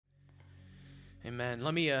Amen.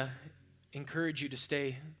 Let me encourage you to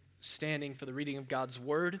stay standing for the reading of God's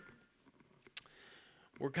word.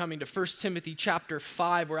 We're coming to 1 Timothy chapter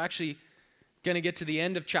 5. We're actually going to get to the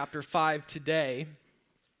end of chapter 5 today,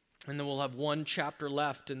 and then we'll have one chapter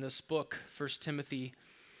left in this book, 1 Timothy.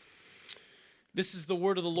 This is the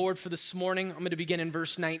word of the Lord for this morning. I'm going to begin in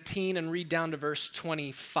verse 19 and read down to verse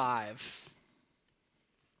 25.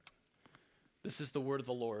 This is the word of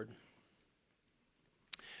the Lord.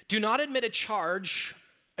 Do not admit a charge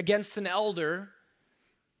against an elder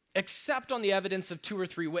except on the evidence of 2 or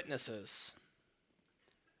 3 witnesses.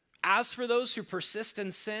 As for those who persist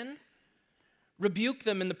in sin, rebuke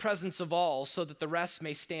them in the presence of all so that the rest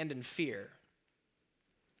may stand in fear.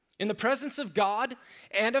 In the presence of God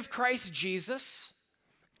and of Christ Jesus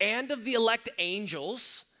and of the elect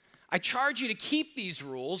angels, I charge you to keep these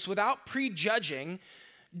rules without prejudging,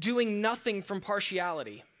 doing nothing from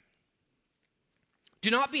partiality. Do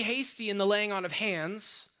not be hasty in the laying on of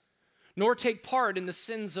hands, nor take part in the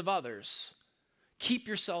sins of others. Keep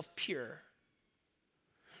yourself pure.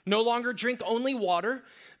 No longer drink only water,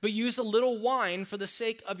 but use a little wine for the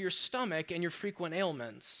sake of your stomach and your frequent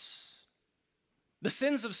ailments. The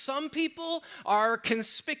sins of some people are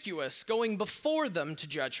conspicuous, going before them to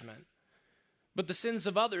judgment, but the sins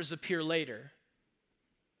of others appear later.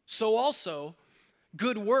 So also,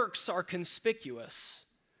 good works are conspicuous,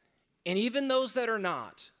 and even those that are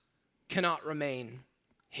not cannot remain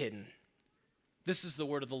hidden. This is the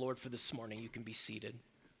word of the Lord for this morning. You can be seated.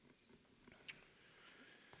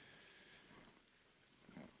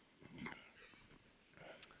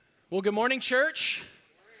 Well, good morning, church.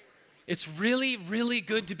 It's really, really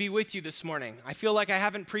good to be with you this morning. I feel like I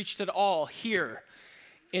haven't preached at all here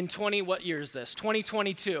in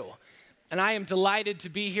 2022. And I am delighted to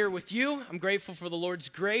be here with you. I'm grateful for the Lord's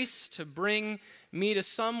grace to bring me to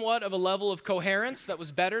somewhat of a level of coherence that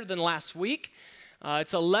was better than last week.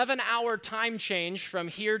 It's an 11-hour time change from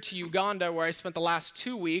here to Uganda, where I spent the last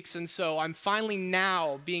 2 weeks, and so I'm finally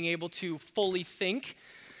now being able to fully think.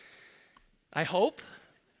 I hope.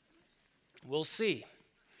 We'll see.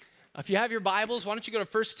 If you have your Bibles, why don't you go to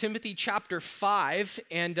 1 Timothy chapter 5,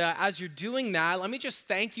 and as you're doing that, let me just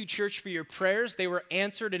thank you, church, for your prayers. They were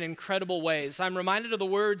answered in incredible ways. I'm reminded of the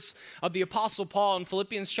words of the Apostle Paul in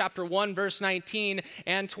Philippians chapter 1, verse 19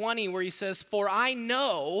 and 20, where he says, "For I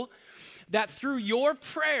know that through your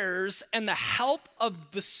prayers and the help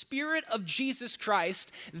of the Spirit of Jesus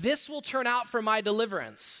Christ, this will turn out for my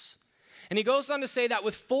deliverance." And he goes on to say that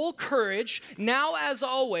with full courage, now as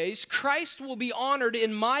always, Christ will be honored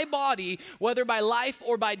in my body, whether by life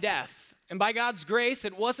or by death. And by God's grace,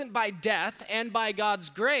 it wasn't by death, and by God's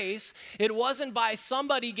grace, it wasn't by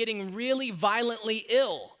somebody getting really violently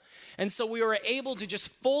ill. And so we were able to just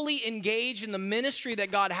fully engage in the ministry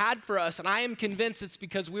that God had for us, and I am convinced it's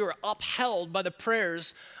because we were upheld by the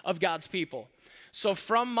prayers of God's people. So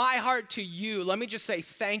from my heart to you, let me just say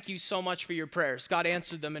thank you so much for your prayers. God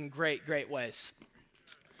answered them in great, great ways.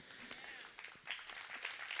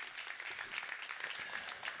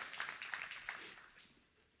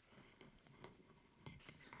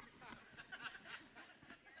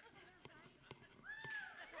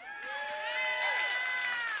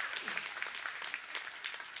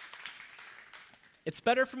 It's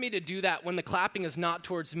better for me to do that when the clapping is not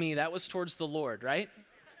towards me. That was towards the Lord, right?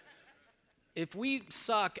 If we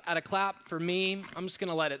suck at a clap for me, I'm just going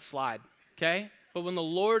to let it slide, okay? But when the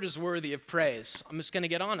Lord is worthy of praise, I'm just going to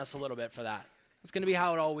get on us a little bit for that. It's going to be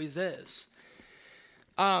how it always is.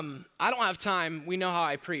 I don't have time. We know how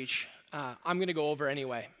I preach. I'm going to go over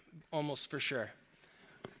anyway, almost for sure.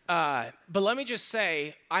 But let me just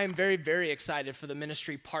say, I am very, very excited for the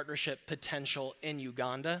ministry partnership potential in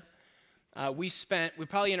Uganda. We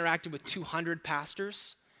probably interacted with 200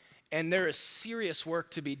 pastors. And there is serious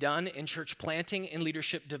work to be done in church planting and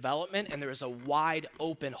leadership development, and there is a wide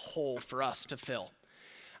open hole for us to fill.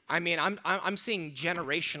 I mean, I'm seeing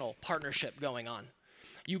generational partnership going on.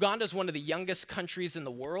 Uganda is one of the youngest countries in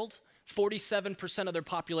the world. 47% of their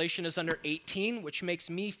population is under 18, which makes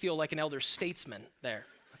me feel like an elder statesman there,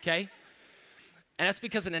 okay? And that's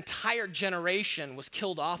because an entire generation was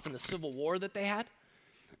killed off in the civil war that they had.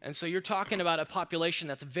 And so you're talking about a population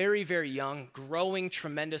that's very, very young, growing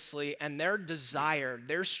tremendously, and their desire,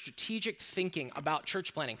 their strategic thinking about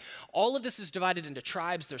church planting. All of this is divided into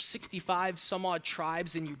tribes. There's 65 some odd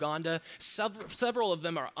tribes in Uganda. Several of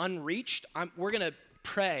them are unreached. We're going to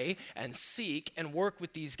pray and seek and work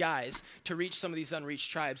with these guys to reach some of these unreached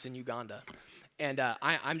tribes in Uganda. And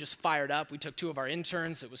I'm just fired up. We took 2 of our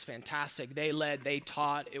interns. It was fantastic. They led, they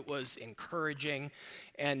taught. It was encouraging.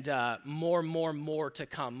 And more to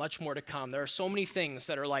come, much more to come. There are so many things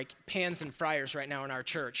that are like pans and fryers right now in our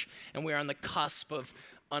church. And we are on the cusp of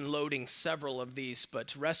unloading several of these.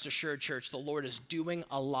 But rest assured, church, the Lord is doing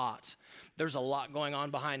a lot. There's a lot going on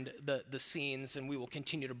behind the scenes, and we will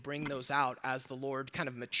continue to bring those out as the Lord kind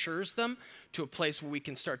of matures them to a place where we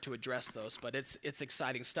can start to address those. But it's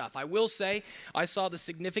exciting stuff. I will say I saw the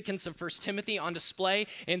significance of 1 Timothy on display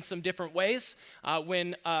in some different ways.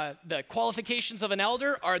 When the qualifications of an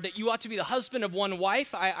elder are that you ought to be the husband of one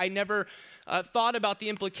wife, I never thought about the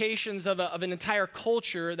implications of an entire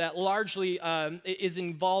culture that largely is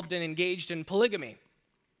involved and engaged in polygamy.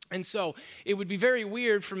 And so it would be very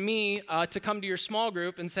weird for me to come to your small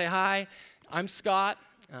group and say, hi, I'm Scott.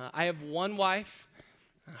 I have one wife.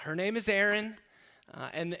 Her name is Erin,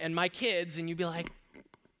 and my kids. And you'd be like,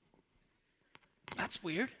 that's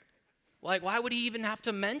weird. Like, why would he even have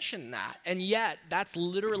to mention that? And yet, that's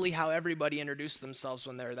literally how everybody introduced themselves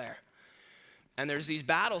when they're there. And there's these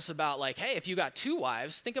battles about like, hey, if you got 2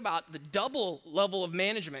 wives, think about the double level of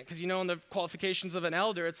management. Because in the qualifications of an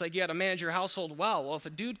elder, it's like you got to manage your household well. Well, if a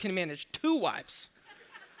dude can manage 2 wives,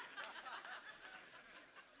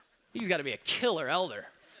 he's got to be a killer elder,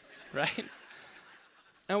 right?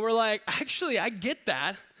 And we're like, actually, I get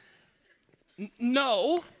that.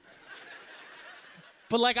 No.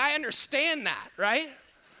 But like, I understand that, right?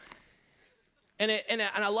 And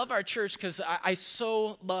I love our church because I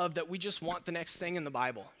so love that we just want the next thing in the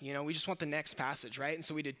Bible. We just want the next passage, right? And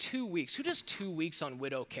so we did 2 weeks. Who does 2 weeks on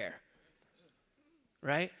widow care?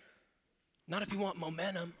 Right? Not if you want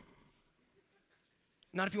momentum.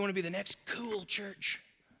 Not if you want to be the next cool church.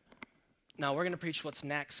 No, we're going to preach what's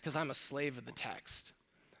next because I'm a slave of the text.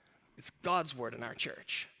 It's God's word in our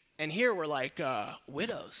church. And here we're like,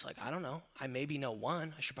 widows. Like, I don't know. I maybe know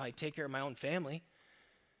one. I should probably take care of my own family.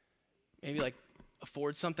 Maybe like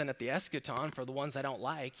afford something at the eschaton for the ones I don't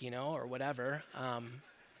like, or whatever.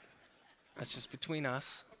 That's just between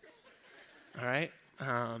us. All right?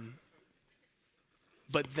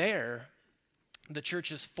 But there, the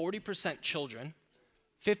church is 40% children,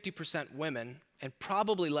 50% women, and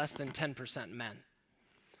probably less than 10% men.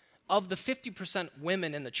 Of the 50%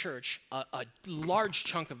 women in the church, a large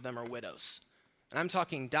chunk of them are widows. And I'm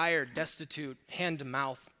talking dire, destitute,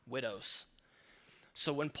 hand-to-mouth widows.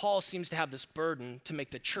 So when Paul seems to have this burden to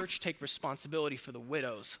make the church take responsibility for the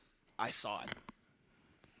widows, I saw it.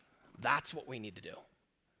 That's what we need to do,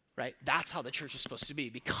 right? That's how the church is supposed to be.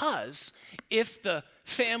 Because if the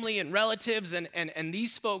family and relatives and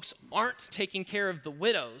these folks aren't taking care of the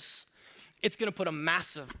widows, it's going to put a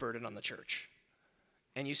massive burden on the church.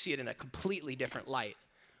 And you see it in a completely different light.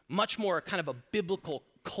 Much more kind of a biblical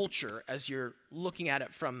culture as you're looking at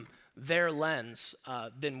it from their lens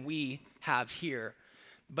than we have here.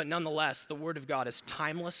 But nonetheless, the Word of God is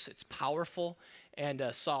timeless, it's powerful, and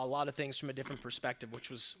saw a lot of things from a different perspective, which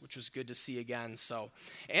was good to see again. So,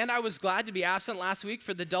 and I was glad to be absent last week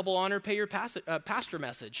for the double honor pay your pastor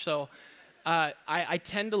message. So I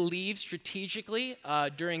tend to leave strategically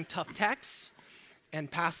during tough texts and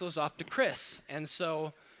pass those off to Chris. And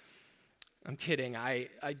so I'm kidding. I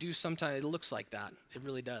do sometimes. It looks like that. It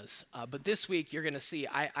really does. But this week, you're going to see,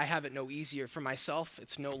 I have it no easier for myself.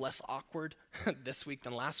 It's no less awkward this week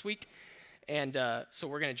than last week. And so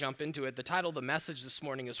we're going to jump into it. The title of the message this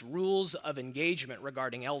morning is Rules of Engagement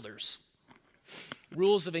Regarding Elders.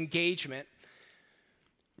 Rules of Engagement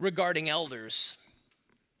Regarding Elders.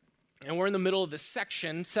 And we're in the middle of this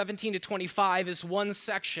section. 17 to 25 is one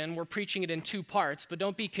section. We're preaching it in 2 parts. But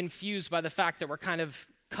don't be confused by the fact that we're kind of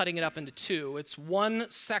cutting it up into 2. It's one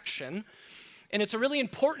section, and it's a really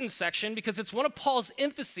important section because it's one of Paul's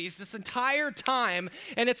emphases this entire time,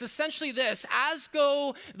 and it's essentially this: as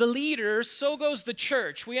go the leaders, so goes the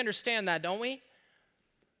church. We understand that, don't we?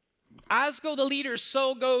 As go the leaders,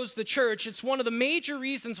 so goes the church. It's one of the major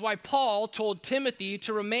reasons why Paul told Timothy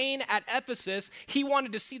to remain at Ephesus. He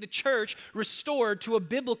wanted to see the church restored to a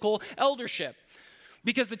biblical eldership.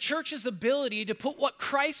 Because the church's ability to put what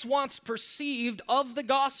Christ wants perceived of the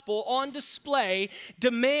gospel on display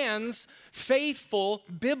demands faithful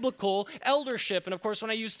biblical eldership. And of course, when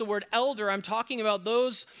I use the word elder, I'm talking about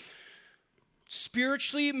those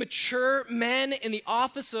spiritually mature men in the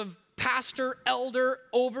office of pastor, elder,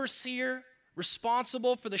 overseer,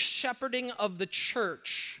 responsible for the shepherding of the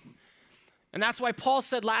church. And that's why Paul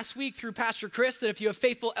said last week through Pastor Chris that if you have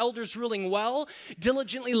faithful elders ruling well,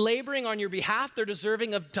 diligently laboring on your behalf, they're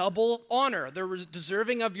deserving of double honor. They're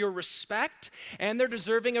deserving of your respect, and they're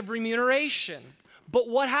deserving of remuneration. But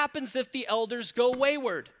what happens if the elders go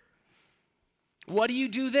wayward? What do you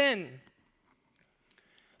do then?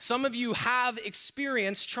 Some of you have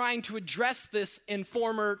experience trying to address this in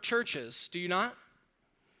former churches, do you not?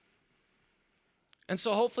 And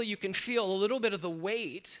so hopefully you can feel a little bit of the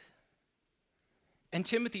weight and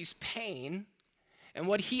Timothy's pain and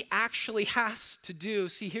what he actually has to do.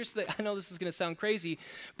 See, I know this is going to sound crazy,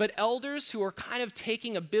 but elders who are kind of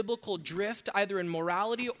taking a biblical drift, either in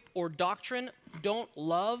morality or doctrine,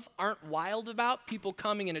 aren't wild about people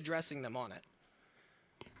coming and addressing them on it.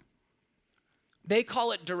 They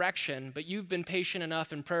call it direction, but you've been patient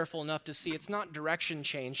enough and prayerful enough to see it's not direction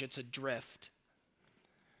change, it's a drift.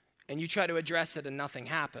 And you try to address it and nothing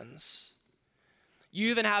happens. You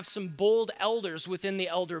even have some bold elders within the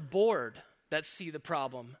elder board that see the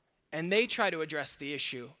problem, and they try to address the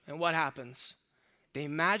issue. And what happens? They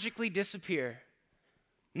magically disappear.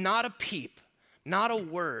 Not a peep, not a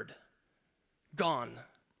word, gone.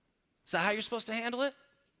 Is that how you're supposed to handle it?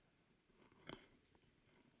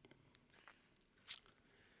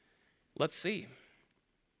 Let's see.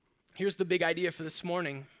 Here's the big idea for this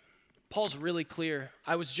morning. Paul's really clear.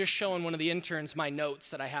 I was just showing one of the interns my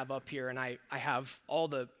notes that I have up here, and I have all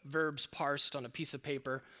the verbs parsed on a piece of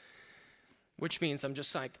paper, which means I'm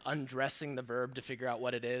just like undressing the verb to figure out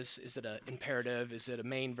what it is. Is it an imperative? Is it a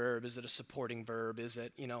main verb? Is it a supporting verb? Is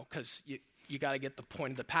it, because you got to get the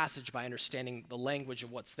point of the passage by understanding the language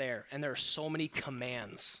of what's there. And there are so many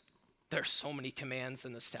commands. There are so many commands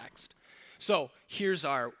in this text. So here's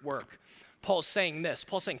our work. Paul's saying this.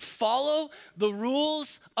 Paul's saying, follow the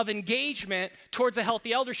rules of engagement towards a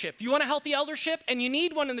healthy eldership. You want a healthy eldership? And you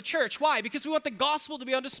need one in the church. Why? Because we want the gospel to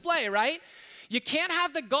be on display, right? You can't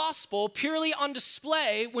have the gospel purely on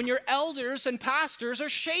display when your elders and pastors are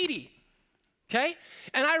shady. Okay?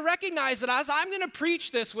 And I recognize that as I'm going to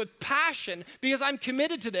preach this with passion because I'm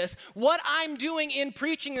committed to this, what I'm doing in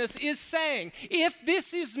preaching this is saying, if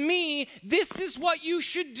this is me, this is what you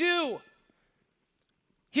should do.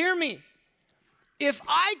 Hear me. If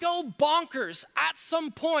I go bonkers at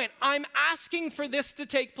some point, I'm asking for this to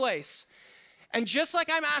take place. And just like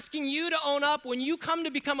I'm asking you to own up when you come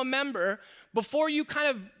to become a member, before you kind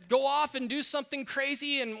of go off and do something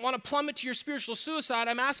crazy and want to plummet to your spiritual suicide,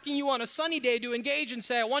 I'm asking you on a sunny day to engage and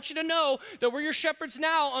say, I want you to know that we're your shepherds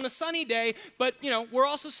now on a sunny day, but we're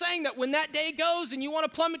also saying that when that day goes and you want to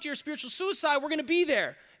plummet to your spiritual suicide, we're going to be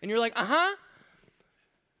there. And you're like, uh-huh.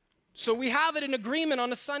 So we have it in agreement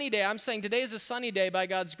on a sunny day. I'm saying today is a sunny day by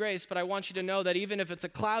God's grace, but I want you to know that even if it's a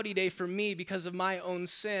cloudy day for me because of my own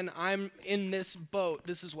sin, I'm in this boat.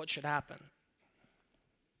 This is what should happen.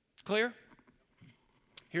 Clear?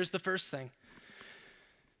 Here's the first thing.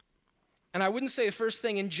 And I wouldn't say the first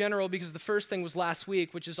thing in general because the first thing was last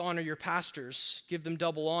week, which is honor your pastors. Give them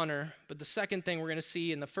double honor. But the second thing we're going to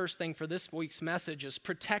see, and the first thing for this week's message, is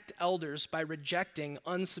protect elders by rejecting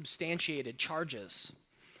unsubstantiated charges.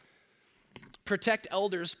 Protect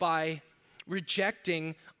elders by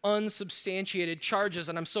rejecting unsubstantiated charges.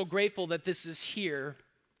 And I'm so grateful that this is here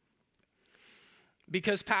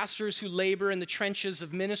because pastors who labor in the trenches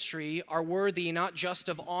of ministry are worthy not just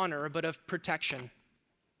of honor, but of protection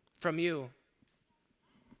from you.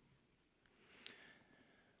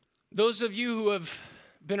 Those of you who have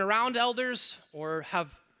been around elders or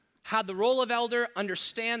have had the role of elder,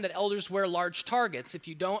 understand that elders wear large targets. If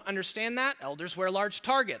you don't understand that, elders wear large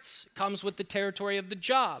targets. It comes with the territory of the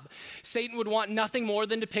job. Satan would want nothing more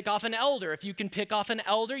than to pick off an elder. If you can pick off an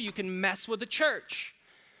elder, you can mess with the church.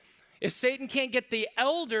 If Satan can't get the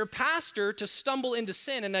elder pastor to stumble into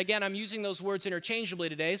sin, and again, I'm using those words interchangeably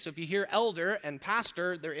today, so if you hear elder and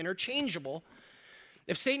pastor, they're interchangeable.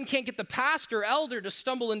 If Satan can't get the pastor, elder to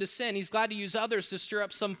stumble into sin, he's glad to use others to stir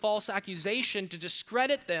up some false accusation to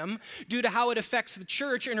discredit them due to how it affects the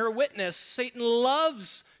church and her witness. Satan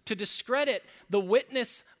loves to discredit the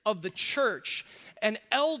witness of the church, and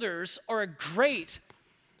elders are a great,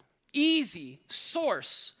 easy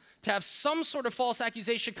source to have some sort of false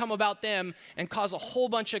accusation come about them and cause a whole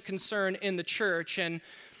bunch of concern in the church. And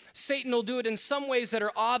Satan will do it in some ways that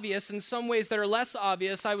are obvious, in some ways that are less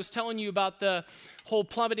obvious. I was telling you about the whole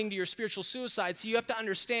plummeting to your spiritual suicide. So you have to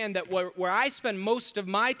understand that where I spend most of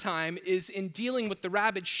my time is in dealing with the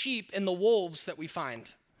rabid sheep and the wolves that we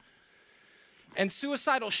find. And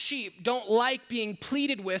suicidal sheep don't like being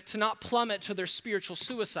pleaded with to not plummet to their spiritual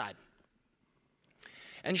suicide.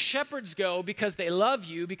 And shepherds go because they love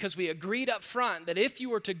you, because we agreed up front that if you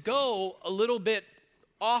were to go a little bit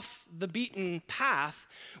off the beaten path,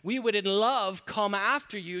 we would in love come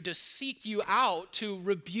after you to seek you out, to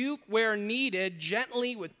rebuke where needed,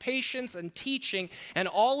 gently with patience and teaching and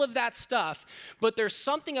all of that stuff. But there's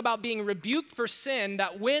something about being rebuked for sin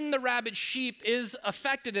that when the rabid sheep is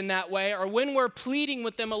affected in that way, or when we're pleading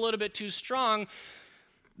with them a little bit too strong,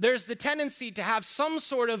 there's the tendency to have some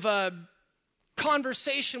sort of a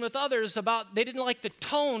conversation with others about they didn't like the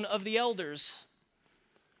tone of the elders.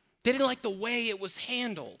 They didn't like the way it was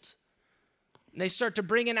handled. And they start to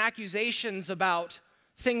bring in accusations about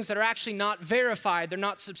things that are actually not verified. They're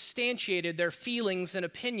not substantiated. They're feelings and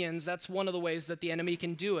opinions. That's one of the ways that the enemy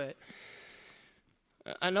can do it.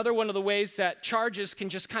 Another one of the ways that charges can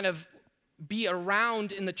just kind of be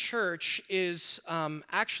around in the church is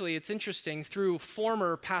actually, it's interesting, through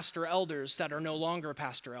former pastor elders that are no longer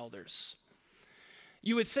pastor elders.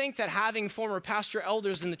 You would think that having former pastor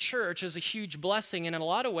elders in the church is a huge blessing, and in a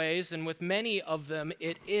lot of ways, and with many of them,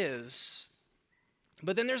 it is.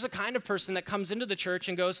 But then there's a kind of person that comes into the church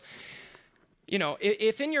and goes, you know,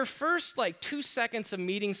 if in your first 2 seconds of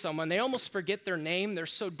meeting someone, they almost forget their name, they're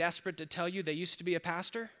so desperate to tell you they used to be a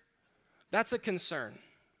pastor, that's a concern,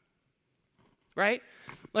 right?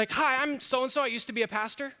 Like, hi, I'm so-and-so, I used to be a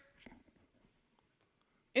pastor.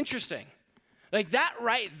 Interesting. Like that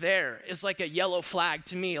right there is like a yellow flag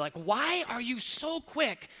to me. Like, why are you so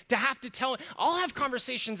quick to have to tell? I'll have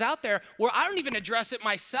conversations out there where I don't even address it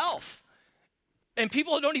myself. And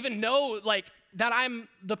people don't even know that I'm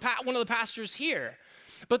one of the pastors here.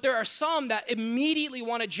 But there are some that immediately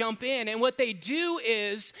want to jump in. And what they do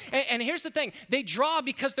is, and here's the thing, they draw,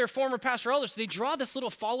 because they're former pastor elders, they draw this little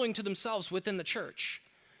following to themselves within the church.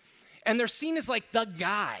 And they're seen as like the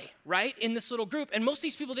guy, right, in this little group. And most of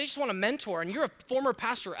these people, they just want a mentor. And you're a former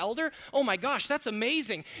pastor elder? Oh my gosh, that's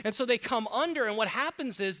amazing. And so they come under, and what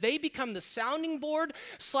happens is they become the sounding board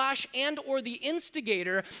 / and or the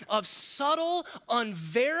instigator of subtle,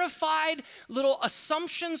 unverified little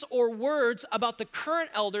assumptions or words about the current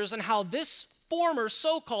elders and how this former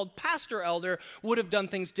so-called pastor elder would have done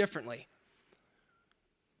things differently.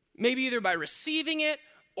 Maybe either by receiving it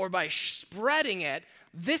or by spreading it.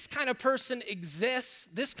 This kind of person exists.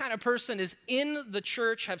 This kind of person is in the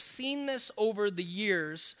church. Have seen this over the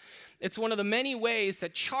years. It's one of the many ways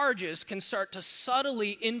that charges can start to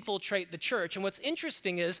subtly infiltrate the church. And what's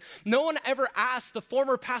interesting is no one ever asked the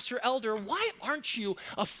former pastor elder, why aren't you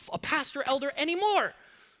a pastor elder anymore?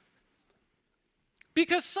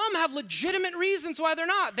 Because some have legitimate reasons why they're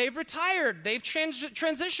not. They've retired. They've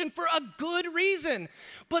transitioned for a good reason.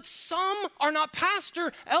 But some are not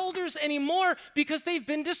pastor elders anymore because they've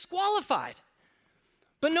been disqualified.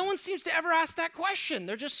 But no one seems to ever ask that question.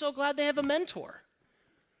 They're just so glad they have a mentor.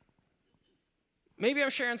 Maybe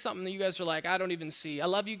I'm sharing something that you guys are like, I don't even see. I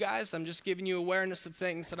love you guys. I'm just giving you awareness of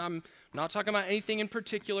things that I'm not talking about anything in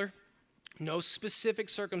particular. No specific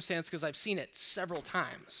circumstance, because I've seen it several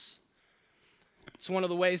times. It's one of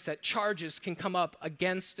the ways that charges can come up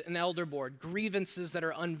against an elder board, grievances that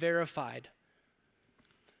are unverified.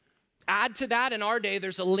 Add to that, in our day,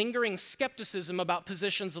 there's a lingering skepticism about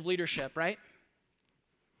positions of leadership, right?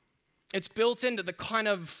 It's built into the kind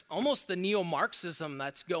of almost the neo-Marxism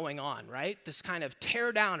that's going on, right? This kind of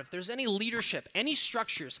tear down. If there's any leadership, any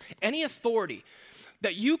structures, any authority,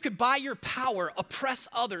 that you could, by your power, oppress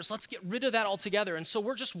others, let's get rid of that altogether. And so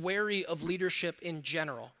we're just wary of leadership in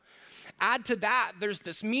general. Add to that, there's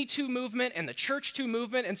this Me Too movement and the Church Too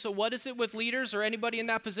movement. And so what is it with leaders or anybody in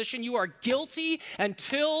that position? You are guilty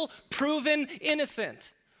until proven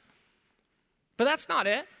innocent. But that's not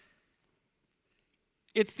it.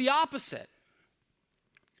 It's the opposite.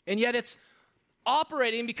 And yet it's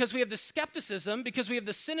operating because we have the skepticism, because we have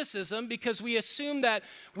the cynicism, because we assume that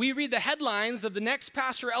we read the headlines of the next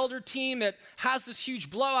pastor elder team that has this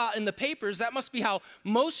huge blowout in the papers. That must be how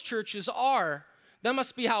most churches are. That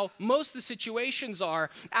must be how most of the situations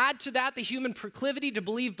are. Add to that the human proclivity to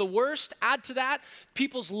believe the worst. Add to that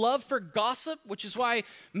people's love for gossip, which is why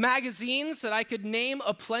magazines that I could name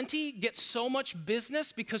aplenty get so much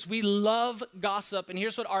business, because we love gossip. And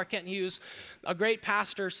here's what R. Kent Hughes, a great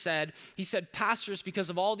pastor, said. He said, pastors,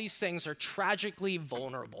 because of all these things, are tragically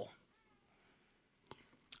vulnerable.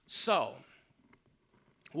 So,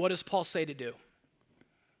 what does Paul say to do?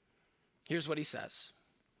 Here's what he says.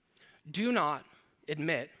 Do not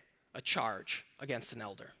admit a charge against an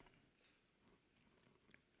elder.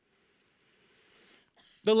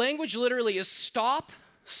 The language literally is stop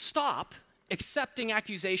accepting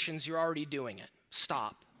accusations. You're already doing it.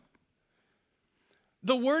 Stop.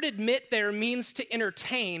 The word admit there means to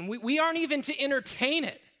entertain. We aren't even to entertain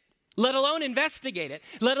it, let alone investigate it,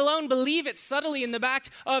 let alone believe it subtly in the back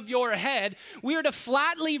of your head. We are to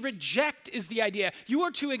flatly reject is the idea. You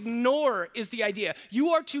are to ignore is the idea.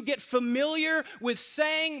 You are to get familiar with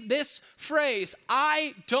saying this phrase,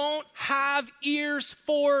 I don't have ears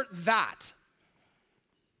for that.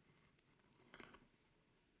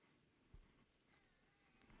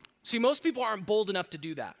 See, most people aren't bold enough to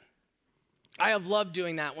do that. I have loved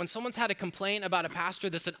doing that. When someone's had a complaint about a pastor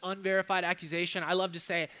that's an unverified accusation, I love to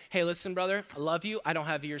say, hey, listen, brother, I love you. I don't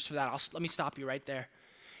have ears for that. Let me stop you right there.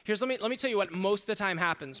 Let me tell you what most of the time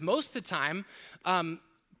happens. Most of the time,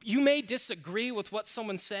 you may disagree with what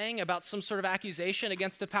someone's saying about some sort of accusation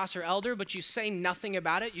against the pastor elder, but you say nothing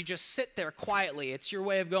about it. You just sit there quietly. It's your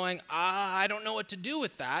way of going, I don't know what to do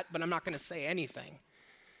with that, but I'm not going to say anything.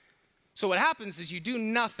 So what happens is you do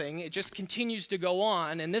nothing. It just continues to go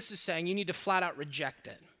on, and this is saying you need to flat out reject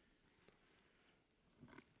it.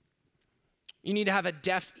 You need to have a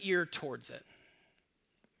deaf ear towards it.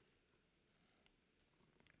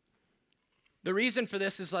 The reason for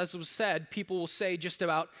this is, as was said, people will say just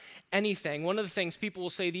about anything. One of the things people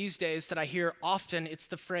will say these days that I hear often, it's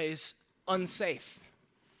the phrase, unsafe.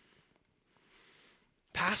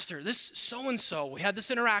 Pastor, this so-and-so, we had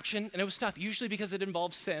this interaction, and it was tough, usually because it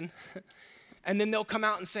involves sin. And then they'll come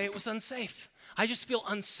out and say it was unsafe. I just feel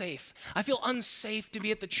unsafe. I feel unsafe to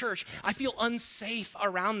be at the church. I feel unsafe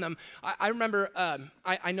around them. I remember,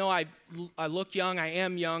 I know I look young, I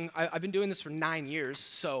am young. I've been doing this for 9 years,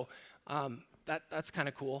 so that's kind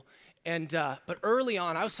of cool. And but early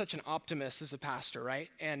on, I was such an optimist as a pastor, right?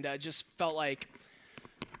 And just felt like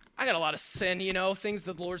I got a lot of sin, things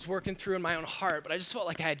that the Lord's working through in my own heart, but I just felt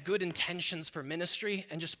like I had good intentions for ministry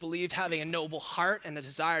and just believed having a noble heart and a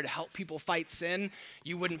desire to help people fight sin,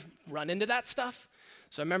 you wouldn't run into that stuff.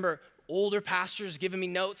 So I remember older pastors giving me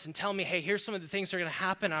notes and telling me, hey, here's some of the things that are going to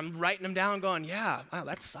happen. I'm writing them down going, yeah, wow,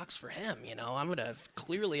 that sucks for him. I'm going to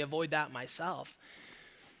clearly avoid that myself.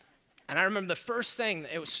 And I remember the first thing,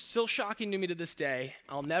 it was still shocking to me to this day,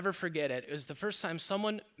 I'll never forget it. It was the first time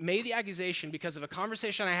someone made the accusation because of a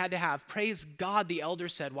conversation I had to have. Praise God, the elder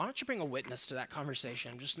said, why don't you bring a witness to that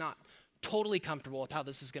conversation? I'm just not totally comfortable with how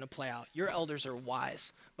this is going to play out. Your elders are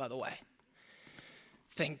wise, by the way.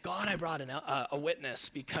 Thank God I brought a witness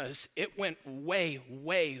because it went way,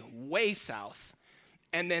 way, way south.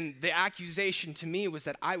 And then the accusation to me was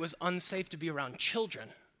that I was unsafe to be around children,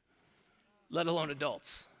 let alone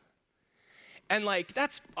adults. And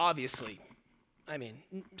that's obviously,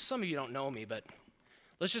 some of you don't know me, but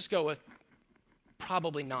let's just go with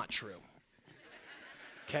probably not true.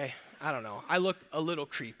 Okay, I don't know. I look a little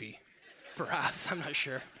creepy, perhaps. I'm not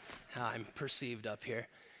sure how I'm perceived up here.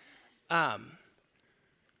 But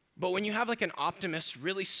when you have an optimist,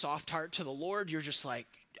 really soft heart to the Lord, you're just like,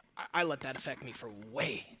 I let that affect me for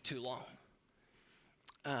way too long.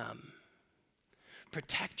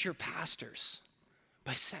 Protect your pastors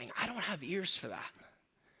by saying, I don't have ears for that.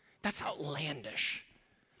 That's outlandish.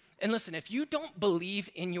 And listen, if you don't believe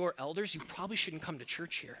in your elders, you probably shouldn't come to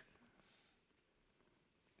church here.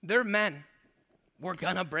 They're men. We're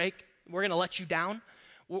gonna break. We're gonna let you down.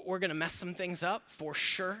 We're gonna mess some things up for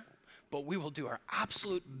sure, but we will do our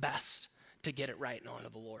absolute best to get it right and honor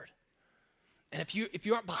the Lord. And if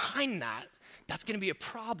you aren't behind that, that's gonna be a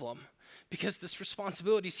problem because this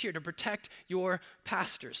responsibility is here to protect your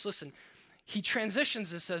pastors. Listen, he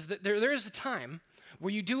transitions and says that there is a time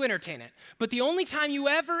where you do entertain it, but the only time you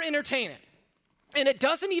ever entertain it, and it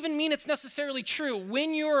doesn't even mean it's necessarily true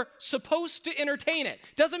when you're supposed to entertain it,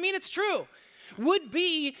 doesn't mean it's true, would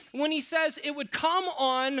be when he says it would come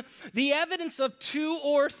on the evidence of 2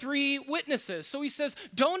 or 3 witnesses. So he says,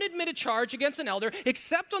 don't admit a charge against an elder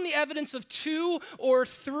except on the evidence of 2 or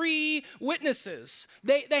 3 witnesses.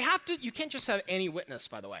 They have to, you can't just have any witness,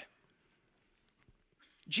 by the way.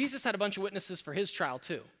 Jesus had a bunch of witnesses for his trial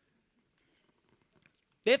too.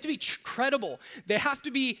 They have to be credible. They have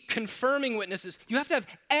to be confirming witnesses. You have to have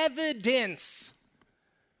evidence,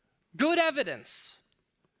 good evidence.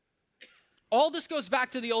 All this goes back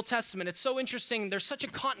to the Old Testament. It's so interesting. There's such a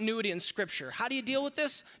continuity in Scripture. How do you deal with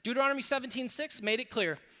this? Deuteronomy 17:6 made it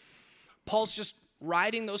clear. Paul's just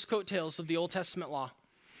riding those coattails of the Old Testament law.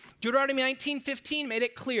 Deuteronomy 19:15 made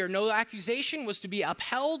it clear no accusation was to be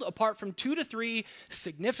upheld apart from 2 to 3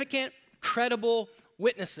 significant, credible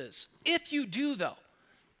witnesses. If you do, though,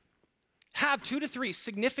 have 2 to 3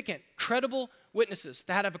 significant, credible witnesses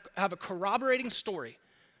that have a corroborating story,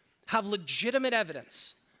 have legitimate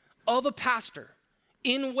evidence of a pastor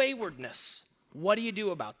in waywardness, what do you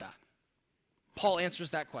do about that? Paul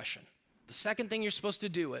answers that question. The second thing you're supposed to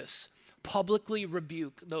do is publicly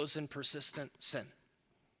rebuke those in persistent sin.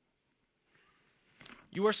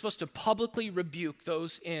 You are supposed to publicly rebuke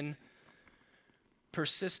those in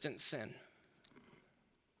persistent sin.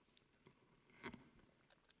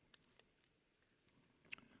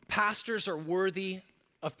 Pastors are worthy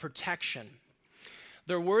of protection.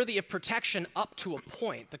 They're worthy of protection up to a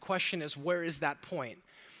point. The question is, where is that point?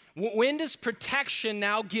 When does protection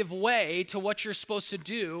now give way to what you're supposed to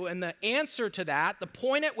do? And the answer to that, the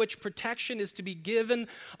point at which protection is to be given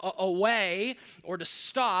away or to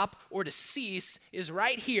stop or to cease is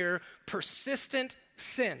right here, persistent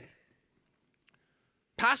sin.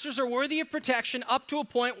 Pastors are worthy of protection up to a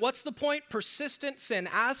point. What's the point? Persistent sin.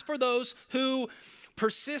 As for those who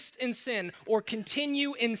persist in sin or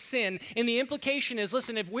continue in sin, and the implication is,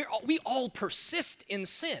 listen, if we all persist in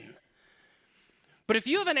sin. But if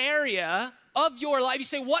you have an area of your life, you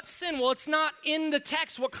say, what sin? Well, it's not in the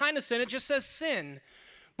text what kind of sin. It just says sin.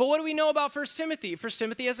 But what do we know about 1 Timothy? 1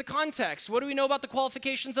 Timothy has a context. What do we know about the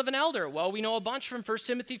qualifications of an elder? Well, we know a bunch from 1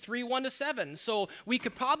 Timothy 3, 1-7. So we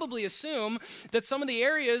could probably assume that some of the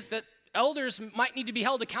areas that elders might need to be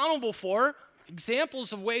held accountable for,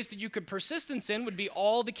 examples of ways that you could persist in sin would be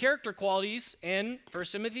all the character qualities in 1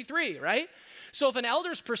 Timothy 3, right? So if an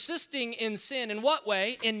elder's persisting in sin, in what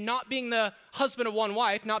way? In not being the husband of one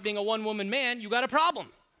wife, not being a one-woman man, you got a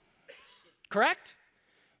problem. Correct?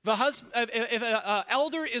 If an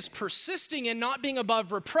elder is persisting in not being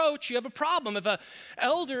above reproach, you have a problem. If an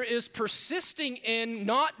elder is persisting in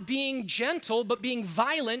not being gentle but being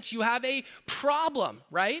violent, you have a problem,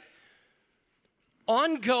 right?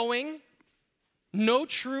 Ongoing, no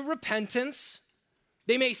true repentance.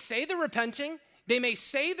 They may say they're repenting, they may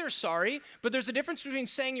say they're sorry, but there's a difference between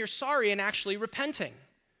saying you're sorry and actually repenting.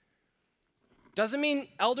 Doesn't mean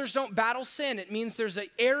elders don't battle sin. It means there's an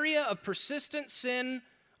area of persistent sin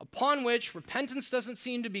upon which repentance doesn't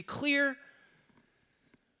seem to be clear.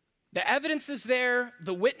 The evidence is there.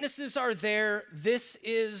 The witnesses are there. This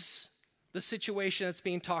is the situation that's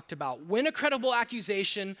being talked about. When a credible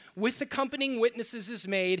accusation with accompanying witnesses is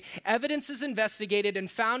made, evidence is investigated and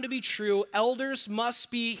found to be true, elders must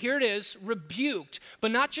be, here it is, rebuked.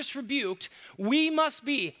 But not just rebuked,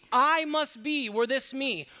 I must be, were this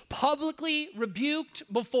me, publicly rebuked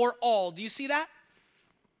before all. Do you see that?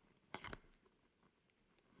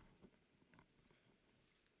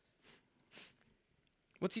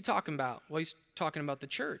 What's he talking about? Well, he's talking about the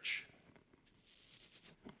church.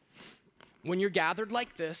 When you're gathered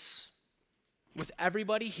like this, with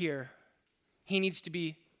everybody here, he needs to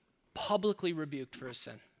be publicly rebuked for his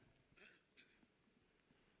sin.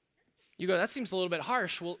 You go, that seems a little bit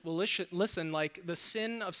harsh. Well, listen, like the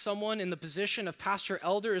sin of someone in the position of pastor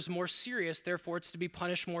elder is more serious, therefore it's to be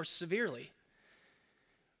punished more severely.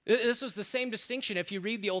 This was the same distinction if you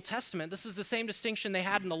read the Old Testament. This is the same distinction they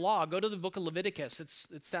had in the law. Go to the book of Leviticus.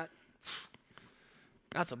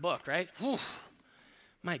 That's a book, right? Whew.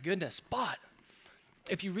 My goodness. But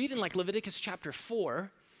if you read in like Leviticus chapter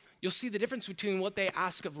 4, you'll see the difference between what they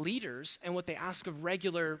ask of leaders and what they ask of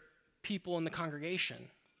regular people in the congregation,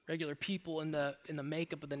 regular people in the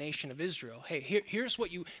makeup of the nation of Israel. Hey, here's what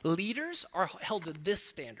leaders are held to this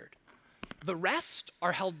standard. The rest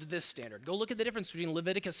are held to this standard. Go look at the difference between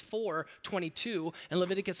Leviticus 4:22 and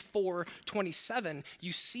Leviticus 4:27.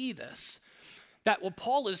 You see this. That what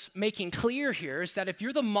Paul is making clear here is that if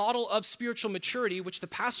you're the model of spiritual maturity, which the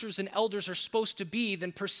pastors and elders are supposed to be,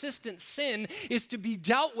 then persistent sin is to be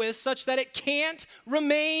dealt with such that it can't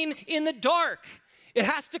remain in the dark. It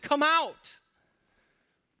has to come out.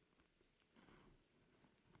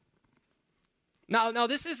 Now,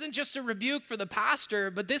 this isn't just a rebuke for the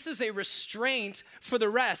pastor, but this is a restraint for the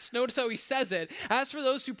rest. Notice how he says it. As for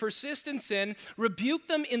those who persist in sin, rebuke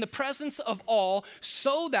them in the presence of all,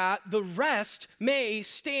 so that the rest may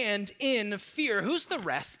stand in fear. Who's the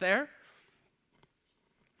rest there?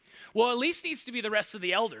 Well, at least needs to be the rest of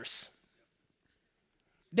the elders.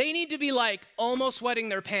 They need to be like almost wetting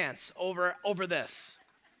their pants over this.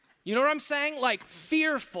 You know what I'm saying? Like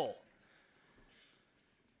fearful.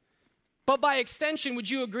 But by extension, would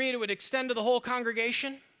you agree it would extend to the whole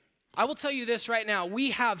congregation? I will tell you this right now.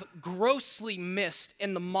 We have grossly missed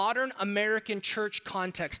in the modern American church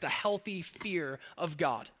context a healthy fear of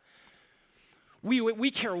God.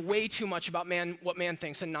 We care way too much about what man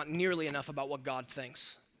thinks and not nearly enough about what God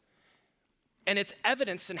thinks. And it's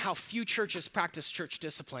evidenced in how few churches practice church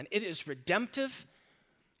discipline. It is redemptive.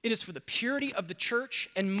 It is for the purity of the church.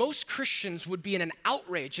 And most Christians would be in an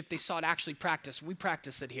outrage if they saw it actually practiced. We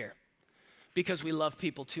practice it here because we love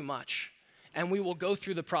people too much. And we will go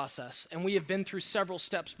through the process. And we have been through several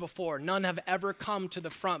steps before. None have ever come to the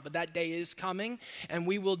front, but that day is coming. And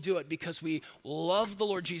we will do it because we love the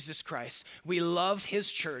Lord Jesus Christ. We love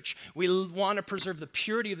his church. We want to preserve the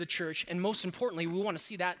purity of the church. And most importantly, we want to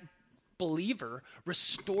see that believer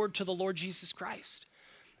restored to the Lord Jesus Christ.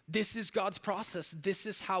 This is God's process. This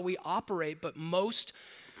is how we operate. But most,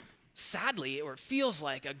 sadly, or it feels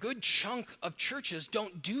like a good chunk of churches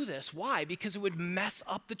don't do this. Why? Because it would mess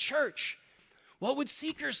up the church. What would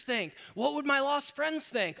seekers think? What would my lost friends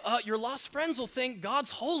think? Your lost friends will think God's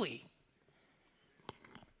holy.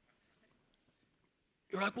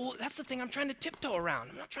 You're like, well, that's the thing I'm trying to tiptoe around.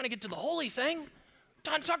 I'm not trying to get to the holy thing. I'm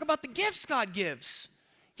trying to talk about the gifts God gives.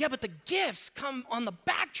 Yeah, but the gifts come on the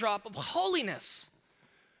backdrop of holiness.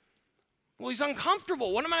 Well, he's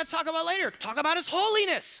uncomfortable. What am I going to talk about later? Talk about his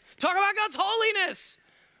holiness. Talk about God's holiness.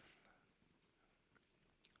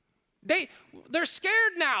 They're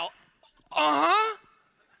scared now.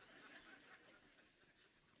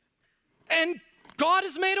 And God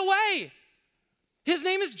has made a way. His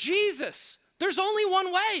name is Jesus. There's only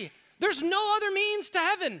one way. There's no other means to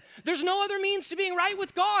heaven. There's no other means to being right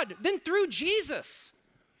with God than through Jesus.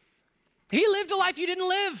 He lived a life you didn't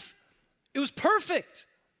live. It was perfect.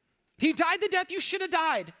 He died the death you should have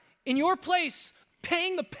died in your place,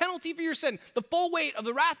 paying the penalty for your sin, the full weight of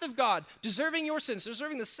the wrath of God, deserving your sins,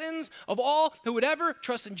 deserving the sins of all who would ever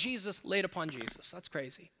trust in Jesus, laid upon Jesus. That's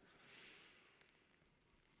crazy.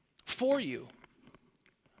 For you,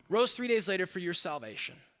 rose 3 days later for your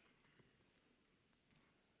salvation.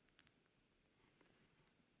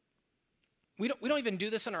 We don't even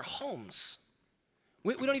do this in our homes.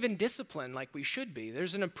 We don't even discipline like we should be.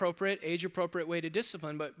 There's an appropriate, age-appropriate way to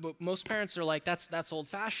discipline, but most parents are like, that's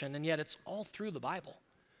old-fashioned, and yet it's all through the Bible.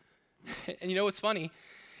 And you know what's funny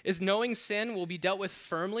is knowing sin will be dealt with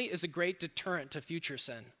firmly is a great deterrent to future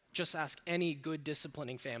sin. Just ask any good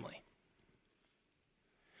disciplining family.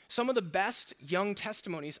 Some of the best young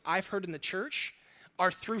testimonies I've heard in the church are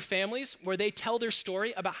through families where they tell their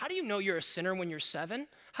story about how do you know you're a sinner when you're 7?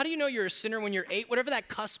 How do you know you're a sinner when you're 8? Whatever that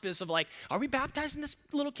cusp is of like, are we baptizing this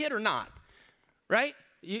little kid or not? Right?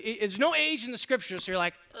 There's no age in the scriptures, so you're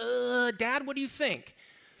like, Dad, what do you think?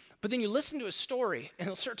 But then you listen to a story and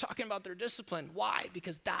they'll start talking about their discipline. Why?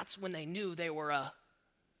 Because that's when they knew they were a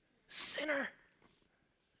sinner.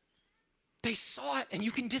 They saw it, and you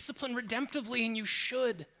can discipline redemptively, and you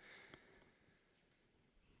should.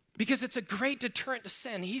 Because it's a great deterrent to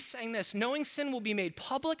sin. He's saying this, knowing sin will be made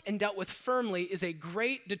public and dealt with firmly is a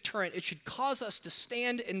great deterrent. It should cause us to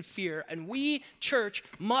stand in fear. And we, church,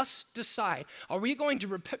 must decide, are we going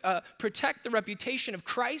to protect the reputation of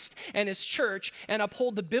Christ and his church and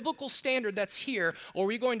uphold the biblical standard that's here, or are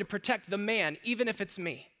we going to protect the man, even if it's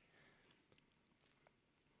me?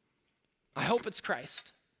 I hope it's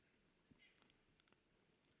Christ.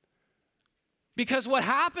 Because what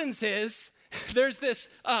happens is, there's this,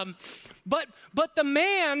 but the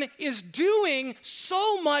man is doing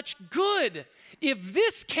so much good. If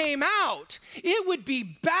this came out, it would be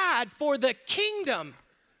bad for the kingdom.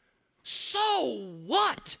 So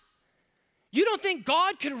what? You don't think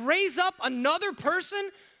God could raise up another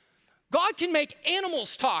person? God can make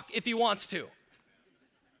animals talk if he wants to.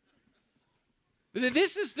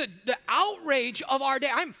 This is the outrage of our day.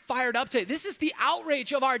 I'm fired up today. This is the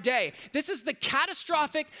outrage of our day. This is the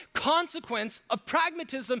catastrophic consequence of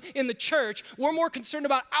pragmatism in the church. We're more concerned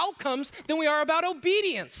about outcomes than we are about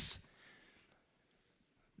obedience.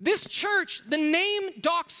 This church, the name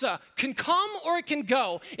Doxa, can come or it can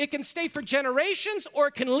go. It can stay for generations or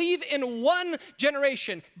it can leave in one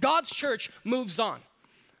generation. God's church moves on.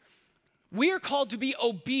 We are called to be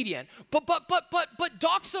obedient, but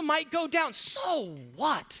Doxa might go down. So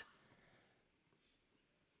what?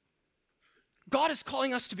 God is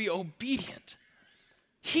calling us to be obedient.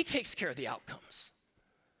 He takes care of the outcomes.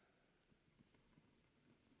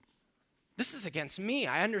 This is against me.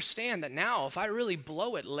 I understand that now if I really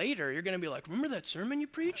blow it later, you're going to be like, remember that sermon you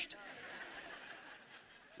preached?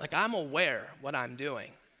 Like, I'm aware what I'm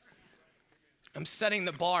doing. I'm setting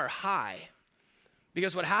the bar high.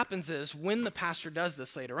 Because what happens is when the pastor does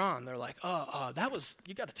this later on, they're like,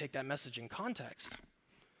 you got to take that message in context.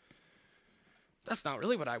 That's not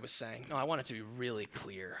really what I was saying. No, I want it to be really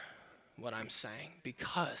clear what I'm saying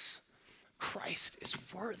because Christ is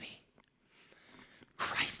worthy.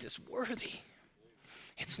 Christ is worthy.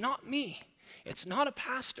 It's not me. It's not a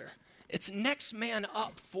pastor. It's next man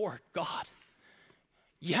up for God.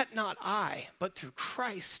 Yet not I, but through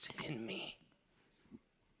Christ in me.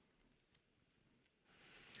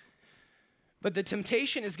 But the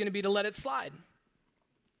temptation is going to be to let it slide.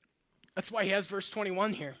 That's why he has verse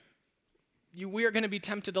 21 here. We are going to be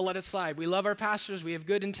tempted to let it slide. We love our pastors. We have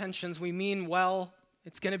good intentions. We mean well.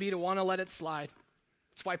 It's going to be to want to let it slide.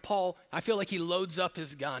 That's why Paul, I feel like he loads up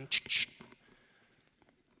his gun.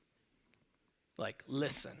 Like,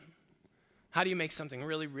 listen. How do you make something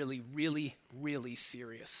really, really, really, really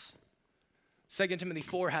serious? 2 Timothy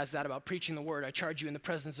 4 has that about preaching the word. I charge you in the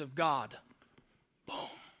presence of God. Boom.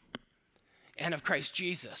 And of Christ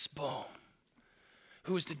Jesus, boom,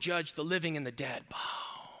 who is to judge the living and the dead, boom,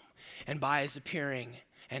 and by his appearing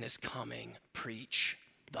and is coming. Preach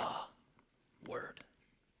the word.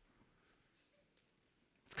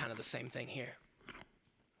 It's kind of the same thing here.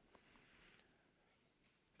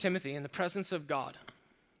 Timothy, in the presence of God,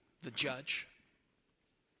 the judge,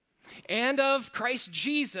 and of Christ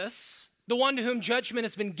Jesus, the one to whom judgment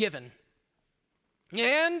has been given,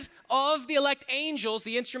 and of the elect angels,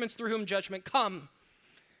 the instruments through whom judgment come,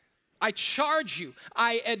 I charge you,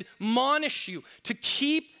 I admonish you to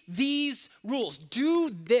keep these rules. Do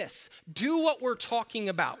this. Do what we're talking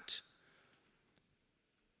about.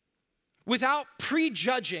 Without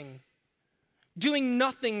prejudging, doing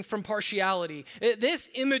nothing from partiality. This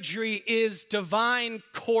imagery is divine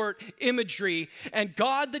court imagery, and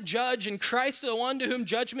God the judge and Christ the one to whom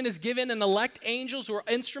judgment is given, and elect angels who are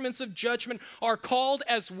instruments of judgment are called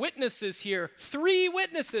as witnesses here. 3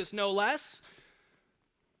 witnesses, no less.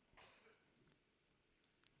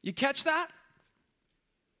 You catch that?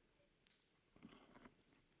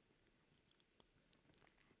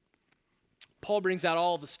 Paul brings out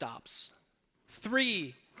all the stops.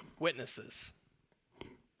 3 witnesses.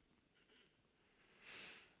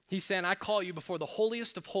 He's saying, I call you before the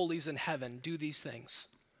holiest of holies in heaven. Do these things.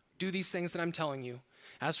 Do these things that I'm telling you.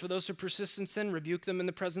 As for those who persist in sin, rebuke them in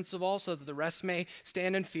the presence of all, so that the rest may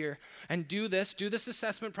stand in fear. And do this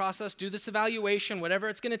assessment process, do this evaluation, whatever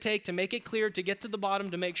it's going to take to make it clear, to get to the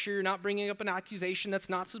bottom, to make sure you're not bringing up an accusation that's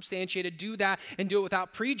not substantiated. Do that, and do it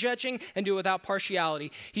without prejudging, and do it without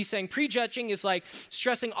partiality. He's saying prejudging is like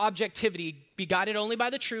stressing objectivity. Be guided only by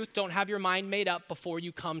the truth. Don't have your mind made up before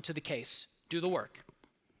you come to the case. Do the work.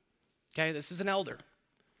 Okay, this is an elder.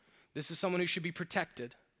 This is someone who should be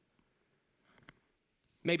protected.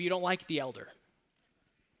 Maybe you don't like the elder.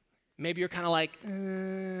 Maybe you're kind of like,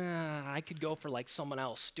 I could go for like someone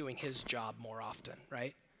else doing his job more often,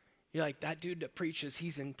 right? You're like, that dude that preaches,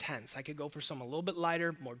 he's intense. I could go for someone a little bit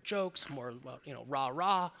lighter, more jokes, more,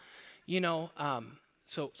 rah-rah,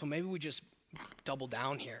 So maybe we just double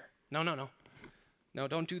down here. No,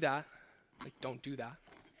 don't do that. Like, don't do that.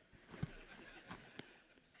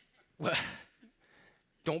 Well,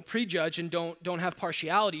 don't prejudge and don't have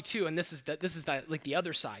partiality too. And this is like the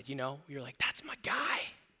other side, You're like, that's my guy.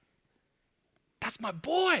 That's my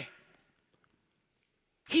boy.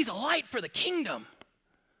 He's a light for the kingdom.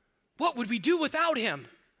 What would we do without him?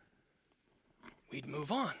 We'd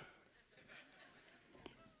move on.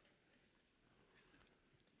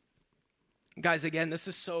 Guys, again, this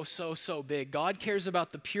is so big. God cares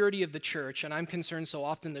about the purity of the church, and I'm concerned so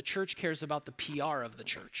often the church cares about the PR of the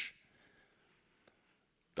church.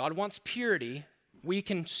 God wants purity. We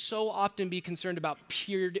can so often be concerned about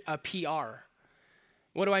PR.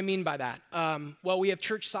 What do I mean by that? Well, we have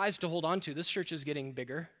church size to hold on to. This church is getting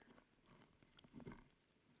bigger.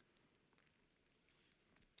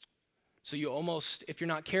 So you almost, if you're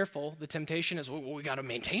not careful, the temptation is, well, we got to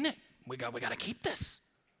maintain it. We got to keep this.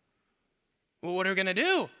 Well, what are we going to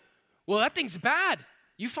do? Well, that thing's bad.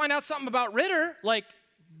 You find out something about Ritter, like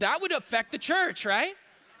that would affect the church, right?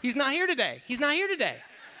 He's not here today.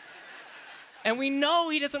 And we know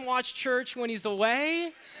he doesn't watch church when he's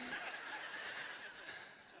away.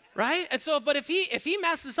 Right? And so, but if he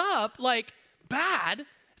messes up, like, bad,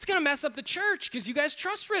 it's going to mess up the church because you guys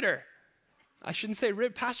trust Ritter. I shouldn't say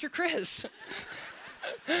Pastor Chris.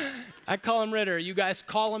 I call him Ritter. You guys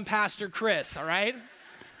call him Pastor Chris, all right?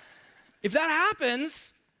 If that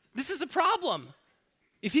happens, this is a problem.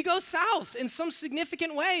 If he goes south in some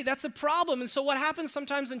significant way, that's a problem. And so what happens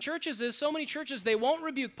sometimes in churches is so many churches, they won't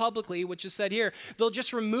rebuke publicly, which is said here. They'll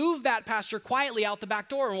just remove that pastor quietly out the back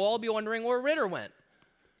door, and we'll all be wondering where Ritter went.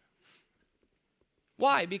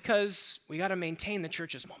 Why? Because we got to maintain the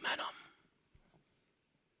church's momentum.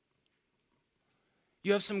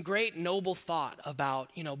 You have some great noble thought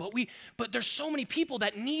about, but there's so many people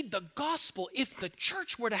that need the gospel. If the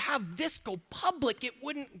church were to have this go public, it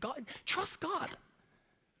wouldn't. Trust God.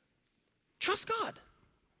 Trust God.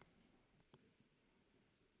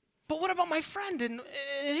 But what about my friend and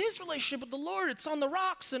his relationship with the Lord? It's on the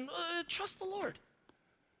rocks, and trust the Lord.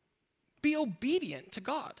 Be obedient to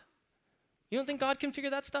God. You don't think God can figure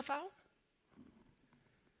that stuff out?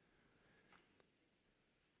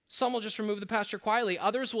 Some will just remove the pastor quietly.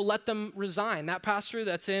 Others will let them resign. That pastor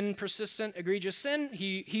that's in persistent, egregious sin,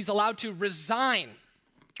 he's allowed to resign.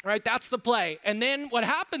 Right? That's the play. And then what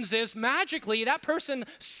happens is, magically, that person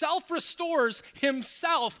self-restores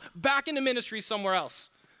himself back into ministry somewhere else.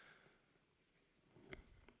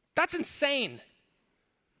 That's insane.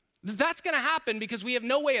 That's going to happen because we have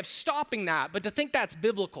no way of stopping that. But to think that's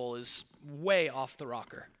biblical is way off the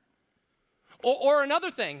rocker. Or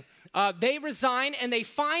another thing, they resign and they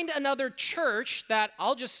find another church that,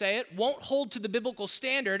 I'll just say it, won't hold to the biblical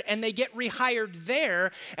standard, and they get rehired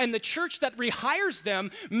there, and the church that rehires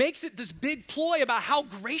them makes it this big ploy about how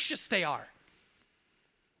gracious they are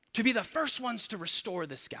to be the first ones to restore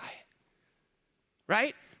this guy,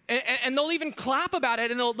 right? And they'll even clap about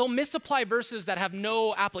it, and they'll misapply verses that have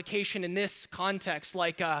no application in this context,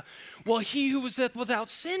 like, well, he who was without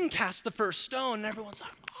sin cast the first stone, and everyone's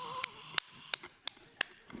like,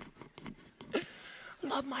 oh, I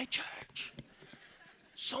love my church.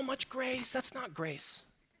 So much grace. That's not grace.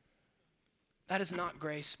 That is not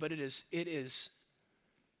grace, but it is.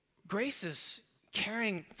 Grace is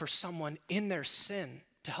caring for someone in their sin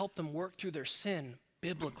to help them work through their sin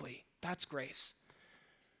biblically. That's grace.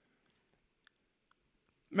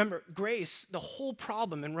 Remember, grace, the whole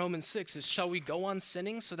problem in Romans 6 is, shall we go on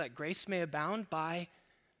sinning so that grace may abound? By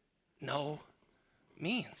no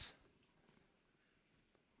means.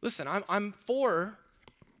 Listen, I'm for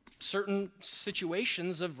certain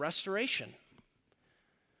situations of restoration.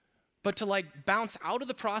 But to bounce out of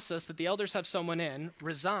the process that the elders have someone in,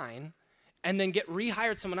 resign, and then get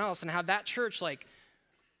rehired someone else and have that church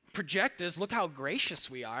project as, look how gracious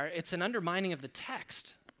we are, it's an undermining of the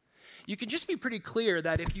text. You can just be pretty clear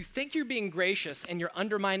that if you think you're being gracious and you're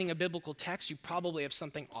undermining a biblical text, you probably have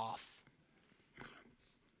something off.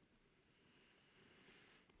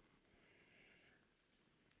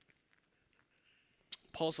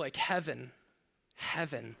 Paul's like, heaven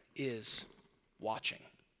is watching.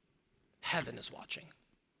 Heaven is watching.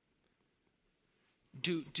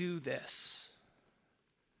 Do this.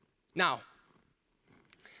 Now,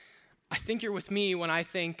 I think you're with me when I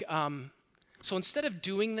think, so instead of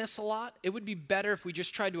doing this a lot, it would be better if we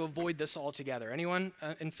just tried to avoid this altogether. Anyone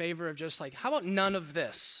in favor of just how about none of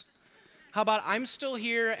this? How about I'm still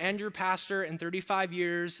here and your pastor in 35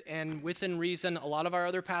 years, and within reason, a lot of our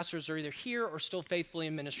other pastors are either here or still faithfully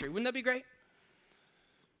in ministry. Wouldn't that be great?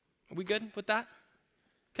 Are we good with that?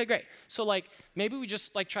 Okay, great. So maybe we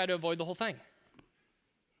just try to avoid the whole thing.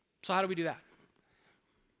 So how do we do that?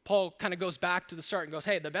 Paul kind of goes back to the start and goes,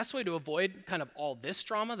 hey, the best way to avoid kind of all this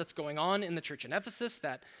drama that's going on in the church in Ephesus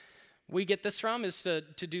that we get this from is to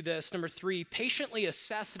do this. Number 3, patiently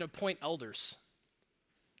assess and appoint elders.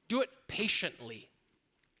 Do it patiently.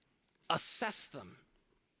 Assess them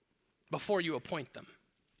before you appoint them.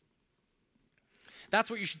 That's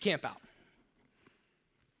what you should camp out.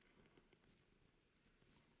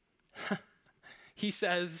 He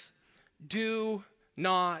says, do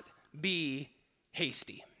not be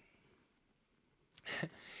hasty.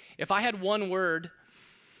 If I had one word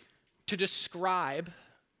to describe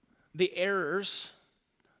the errors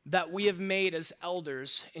that we have made as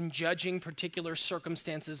elders in judging particular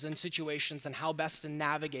circumstances and situations and how best to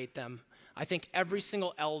navigate them, I think every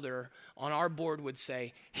single elder on our board would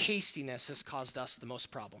say hastiness has caused us the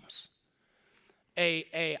most problems.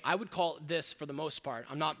 I would call it this for the most part.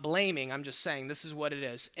 I'm not blaming, I'm just saying this is what it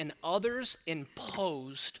is. An others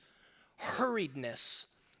imposed hurriedness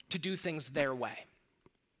to do things their way.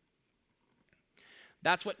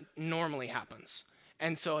 That's what normally happens.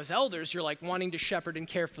 And so as elders, you're wanting to shepherd and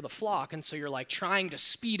care for the flock. And so you're trying to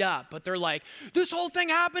speed up, but they're this whole thing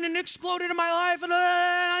happened and exploded in my life. And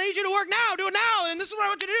I need you to work now, do it now. And this is what I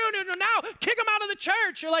want you to do now. Kick them out of the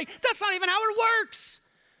church. You're that's not even how it works.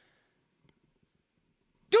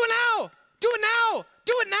 Do it now, do it now,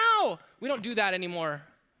 do it now. We don't do that anymore.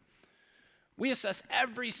 We assess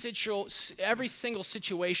every single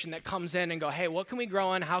situation that comes in and go, hey, what can we grow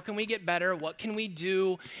on? How can we get better? What can we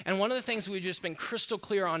do? And one of the things we've just been crystal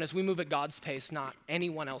clear on is we move at God's pace, not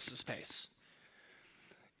anyone else's pace.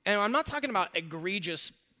 And I'm not talking about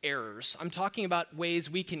egregious errors. I'm talking about ways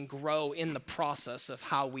we can grow in the process of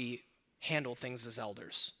how we handle things as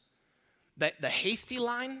elders. The hasty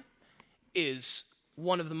line is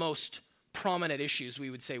one of the most prominent issues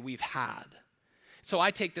we would say we've had. So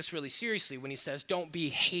I take this really seriously when he says, don't be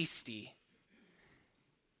hasty.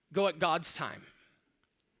 Go at God's time.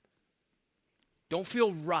 Don't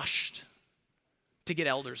feel rushed to get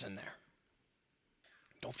elders in there.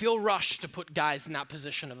 Don't feel rushed to put guys in that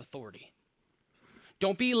position of authority.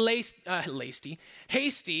 Don't be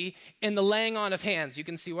hasty in the laying on of hands. You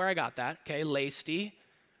can see where I got that, okay? Hasty,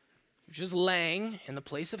 which is laying in the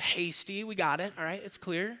place of hasty. We got it, all right? It's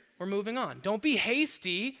clear. We're moving on. Don't be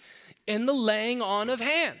hasty in the laying on of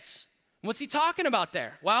hands. What's he talking about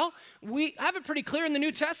there? Well, we have it pretty clear in the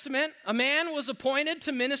New Testament. A man was appointed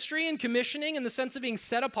to ministry and commissioning in the sense of being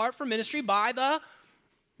set apart for ministry by the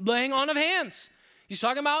laying on of hands. He's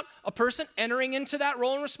talking about a person entering into that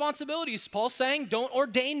role and responsibilities. Paul's saying, don't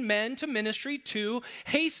ordain men to ministry too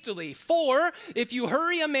hastily. For if you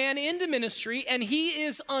hurry a man into ministry and he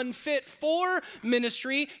is unfit for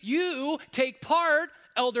ministry, you take part,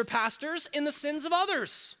 elder pastors, in the sins of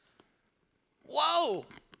others. Whoa.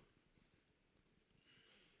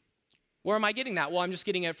 Where am I getting that? Well, I'm just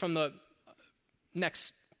getting it from the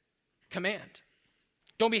next command.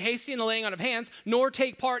 Don't be hasty in the laying on of hands, nor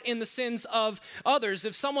take part in the sins of others.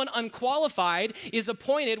 If someone unqualified is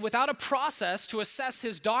appointed without a process to assess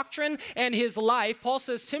his doctrine and his life, Paul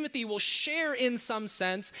says Timothy will share in some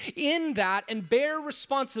sense in that and bear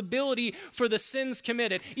responsibility for the sins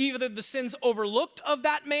committed. Either the sins overlooked of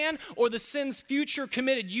that man or the sins future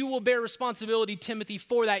committed. You will bear responsibility, Timothy,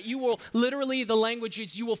 for that. You will, literally, the language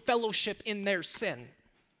is you will fellowship in their sin.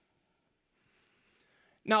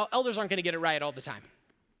 Now, elders aren't going to get it right all the time.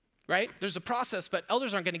 Right? There's a process, but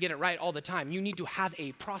elders aren't going to get it right all the time. You need to have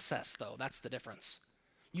a process, though. That's the difference.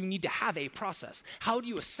 You need to have a process. How do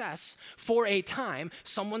you assess for a time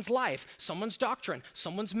someone's life, someone's doctrine,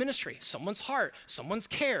 someone's ministry, someone's heart, someone's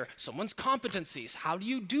care, someone's competencies? How do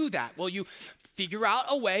you do that? Well, you figure out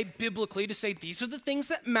a way biblically to say these are the things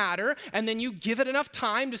that matter, and then you give it enough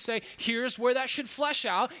time to say here's where that should flesh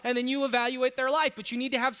out, and then you evaluate their life. But you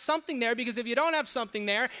need to have something there, because if you don't have something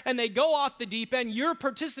there and they go off the deep end, you're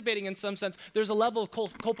participating in some sense. There's a level of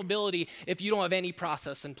culpability if you don't have any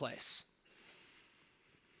process in place.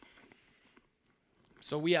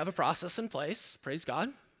 So we have a process in place, praise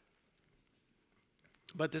God.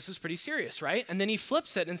 But this is pretty serious, right? And then he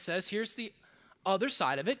flips it and says, here's the other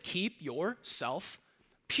side of it, keep yourself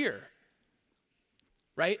pure,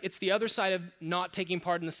 right? It's the other side of not taking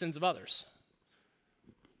part in the sins of others.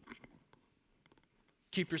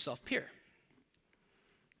 Keep yourself pure.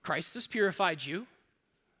 Christ has purified you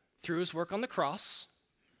through his work on the cross.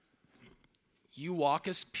 You walk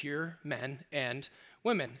as pure men and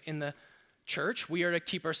women. In the church, we are to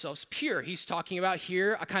keep ourselves pure. He's talking about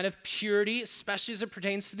here a kind of purity, especially as it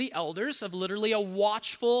pertains to the elders, of literally a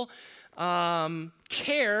watchful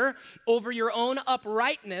care over your own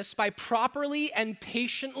uprightness by properly and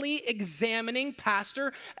patiently examining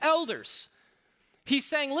pastor elders. He's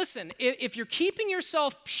saying, listen, if you're keeping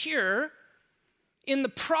yourself pure in the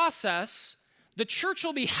process, the church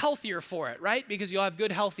will be healthier for it, right? Because you'll have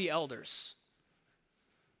good, healthy elders.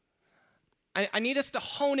 I need us to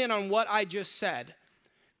hone in on what I just said.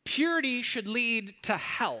 Purity should lead to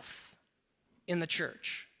health in the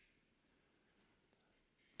church.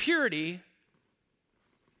 Purity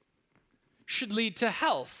should lead to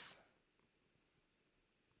health,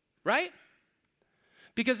 right?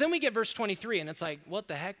 Because then we get verse 23 and it's like, what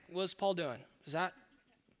the heck was Paul doing? Is that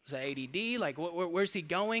ADD? Like, where's he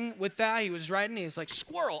going with that? He was writing, he's like,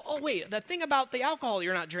 squirrel. Oh, wait, that thing about the alcohol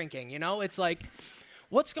you're not drinking, you know? It's like,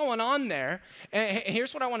 what's going on there? And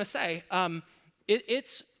here's what I want to say.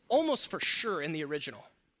 It's almost for sure in the original.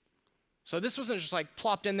 So this wasn't just like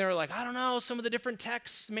plopped in there like, I don't know, some of the different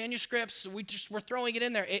texts, manuscripts, we're throwing it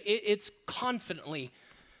in there. It's confidently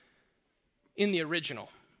in the original,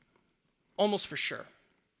 almost for sure.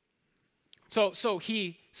 So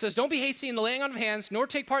he says, don't be hasty in the laying on of hands, nor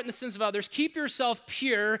take part in the sins of others. Keep yourself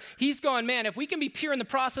pure. He's going, man, if we can be pure in the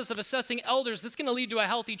process of assessing elders, that's going to lead to a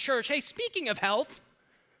healthy church. Hey, speaking of health,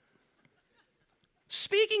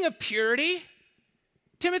 speaking of purity,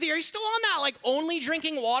 Timothy, are you still on that like only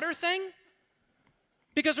drinking water thing?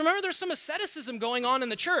 Because remember, there's some asceticism going on in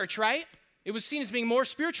the church, right? It was seen as being more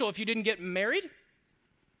spiritual if you didn't get married,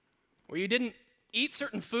 or you didn't eat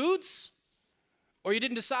certain foods, or you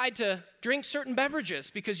didn't decide to drink certain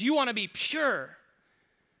beverages because you want to be pure.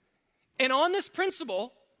 And on this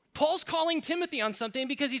principle, Paul's calling Timothy on something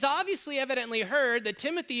because he's obviously evidently heard that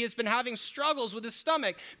Timothy has been having struggles with his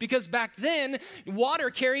stomach because back then, water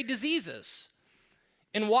carried diseases.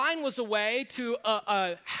 And wine was a way to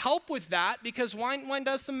help with that because wine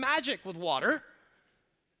does some magic with water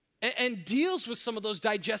and deals with some of those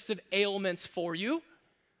digestive ailments for you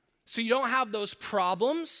so you don't have those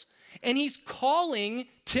problems. And he's calling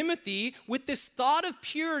Timothy with this thought of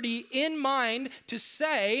purity in mind to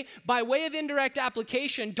say, by way of indirect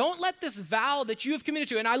application, don't let this vow that you have committed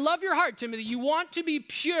to, and I love your heart, Timothy, you want to be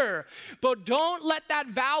pure, but don't let that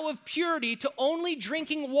vow of purity to only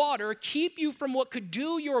drinking water keep you from what could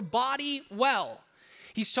do your body well.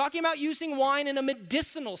 He's talking about using wine in a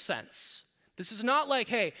medicinal sense. This is not like,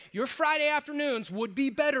 hey, your Friday afternoons would be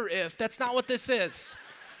better if. That's not what this is.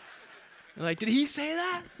 You're like, did he say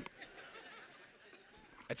that?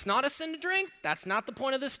 It's not a sin to drink. That's not the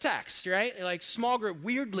point of this text, right? Like small group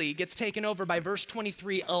weirdly gets taken over by verse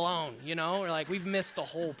 23 alone, you know? We're like, we've missed the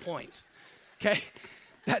whole point, okay?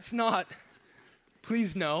 That's not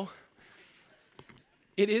please know,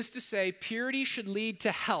 it is to say purity should lead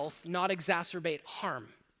to health, not exacerbate harm.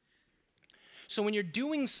 So when you're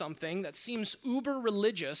doing something that seems uber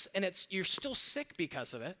religious and you're still sick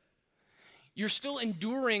because of it, you're still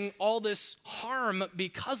enduring all this harm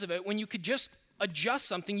because of it, when you could just adjust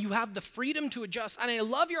something, you have the freedom to adjust. And I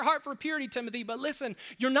love your heart for purity, Timothy, but listen,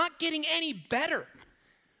 you're not getting any better.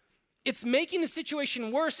 It's making the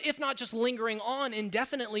situation worse, if not just lingering on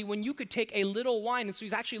indefinitely, when you could take a little wine. And so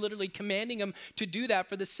he's actually literally commanding him to do that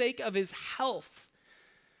for the sake of his health.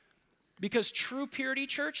 Because true purity,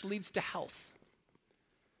 church, leads to health.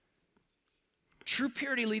 True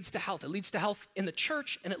purity leads to health. It leads to health in the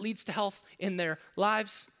church, and it leads to health in their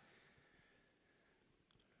lives.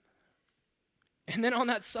 And then on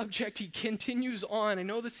that subject, he continues on. I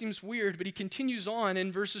know this seems weird, but he continues on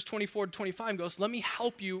in verses 24 to 25 and goes, let me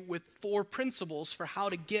help you with 4 principles for how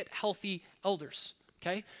to get healthy elders,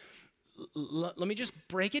 okay? Let me just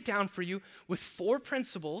break it down for you with 4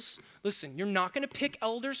 principles. Listen, you're not going to pick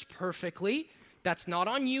elders perfectly. That's not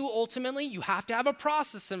on you ultimately. You have to have a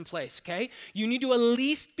process in place, okay? You need to at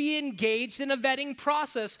least be engaged in a vetting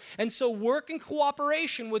process. And so work in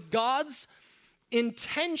cooperation with God's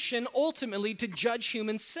intention ultimately to judge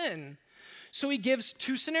human sin. So he gives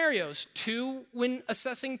 2 scenarios, 2 when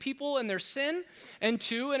assessing people and their sin, and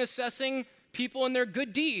 2 in assessing people and their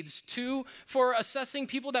good deeds, 2 for assessing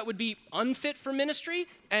people that would be unfit for ministry,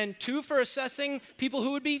 and 2 for assessing people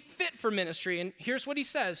who would be fit for ministry. And here's what he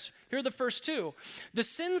says. Here are the first 2. The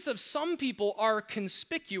sins of some people are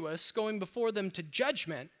conspicuous, going before them to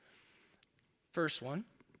judgment. First one.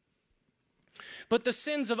 But the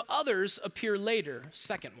sins of others appear later.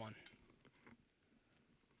 Second one.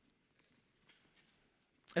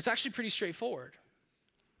 It's actually pretty straightforward.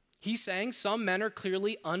 He's saying some men are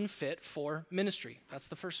clearly unfit for ministry. That's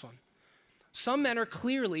the first one. Some men are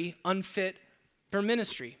clearly unfit for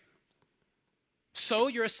ministry. So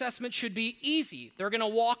your assessment should be easy. They're going to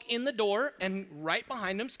walk in the door, and right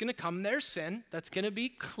behind them is going to come their sin. That's going to be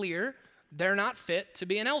clear. They're not fit to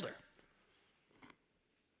be an elder.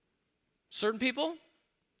 Certain people,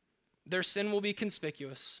 their sin will be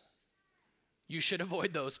conspicuous. You should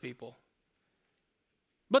avoid those people.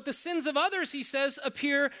 But the sins of others, he says,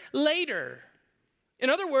 appear later. In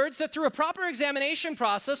other words, that through a proper examination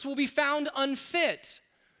process will be found unfit.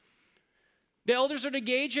 The elders are to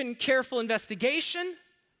engage in careful investigation,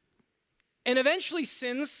 and eventually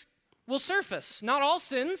sins will surface. Not all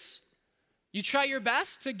sins. You try your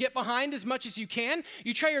best to get behind as much as you can.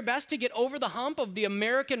 You try your best to get over the hump of the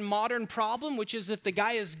American modern problem, which is if the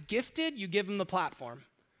guy is gifted, you give him the platform,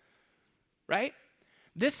 right?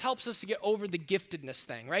 This helps us to get over the giftedness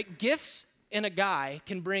thing, right? Gifts in a guy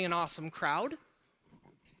can bring an awesome crowd,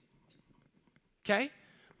 okay?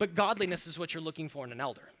 But godliness is what you're looking for in an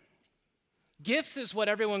elder. Gifts is what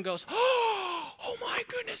everyone goes, oh my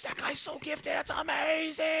goodness, that guy's so gifted, it's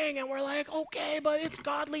amazing. And we're like, okay, but it's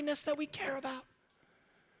godliness that we care about,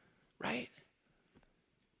 right?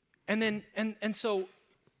 And so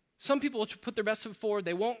some people will put their best foot forward.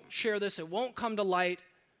 They won't share this. It won't come to light.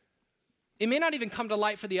 It may not even come to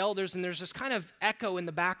light for the elders, and there's this kind of echo in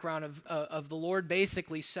the background of the Lord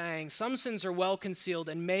basically saying, some sins are well concealed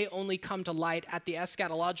and may only come to light at the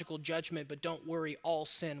eschatological judgment, but don't worry, all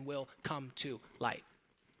sin will come to light.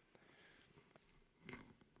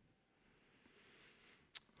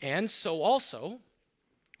 And so also,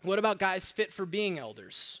 what about guys fit for being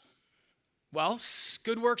elders? Well,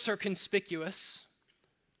 good works are conspicuous,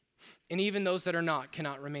 and even those that are not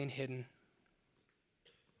cannot remain hidden.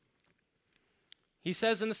 He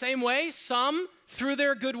says in the same way, some, through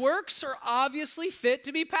their good works, are obviously fit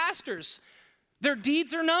to be pastors. Their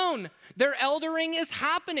deeds are known. Their eldering is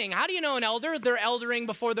happening. How do you know an elder? They're eldering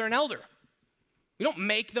before they're an elder. We don't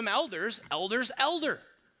make them elders. Elders elder.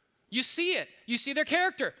 You see it. You see their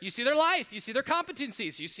character. You see their life. You see their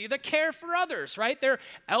competencies. You see the care for others, right? They're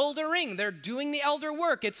eldering. They're doing the elder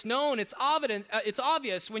work. It's known. It's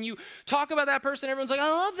obvious. When you talk about that person, everyone's like, I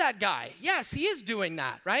love that guy. Yes, he is doing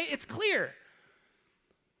that, right? It's clear.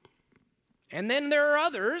 And then there are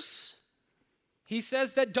others, he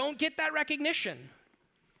says, that don't get that recognition.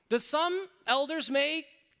 That some elders may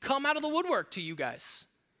come out of the woodwork to you guys.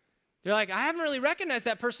 They're like, I haven't really recognized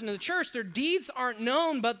that person in the church. Their deeds aren't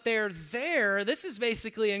known, but they're there. This is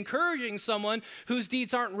basically encouraging someone whose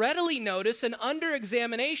deeds aren't readily noticed, and under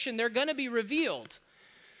examination, they're going to be revealed.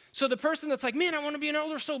 So the person that's like, man, I want to be an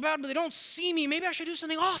elder so bad, but they don't see me. Maybe I should do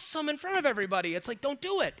something awesome in front of everybody. It's like, don't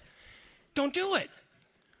do it. Don't do it.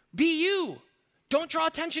 Be you. Don't draw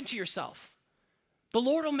attention to yourself. The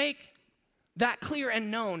Lord will make that clear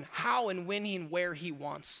and known how and when and where he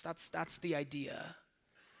wants. That's the idea.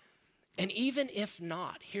 And even if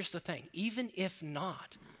not, here's the thing, even if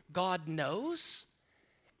not, God knows,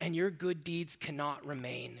 and your good deeds cannot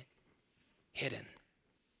remain hidden.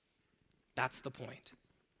 That's the point.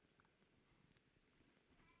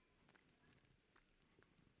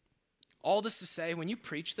 All this to say, when you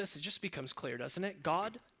preach this, it just becomes clear, doesn't it?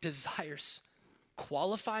 God desires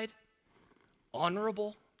qualified,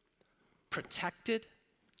 honorable, protected,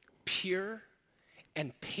 pure,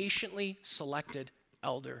 and patiently selected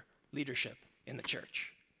elder leadership in the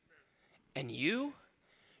church. And you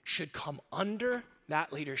should come under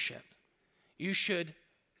that leadership. You should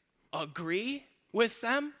agree with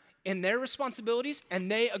them in their responsibilities, and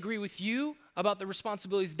they agree with you about the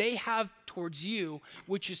responsibilities they have towards you,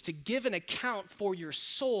 which is to give an account for your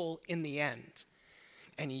soul in the end.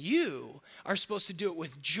 And you are supposed to do it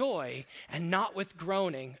with joy and not with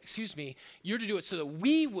groaning. You're to do it so that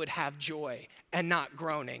we would have joy and not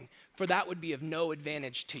groaning, for that would be of no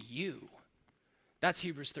advantage to you. That's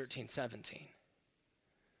Hebrews 13:17.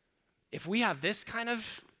 If we have this kind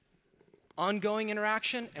of ongoing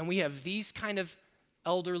interaction and we have these kind of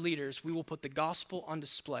elder leaders, we will put the gospel on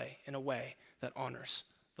display in a way that honors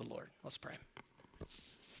the Lord. Let's pray.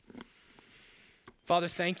 Father,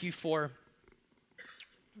 thank you for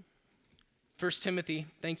 1 Timothy.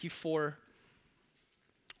 Thank you for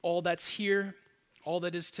all that's here, all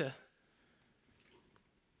that is to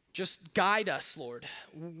just guide us, Lord.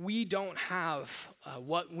 We don't have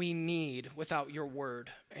what we need without your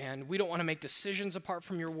word, and we don't want to make decisions apart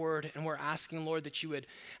from your word, and we're asking, Lord, that you would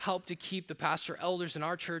help to keep the pastor elders in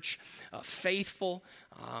our church faithful,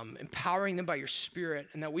 empowering them by your Spirit,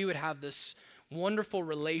 and that we would have this wonderful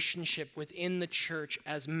relationship within the church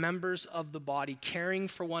as members of the body, caring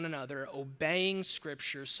for one another, obeying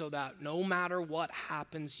Scripture, so that no matter what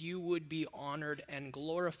happens, you would be honored and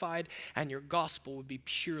glorified, and your gospel would be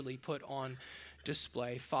purely put on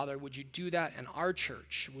display. Father, would you do that in our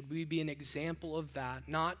church? Would we be an example of that,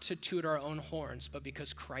 not to toot our own horns, but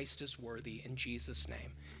because Christ is worthy? In Jesus'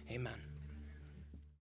 name, amen.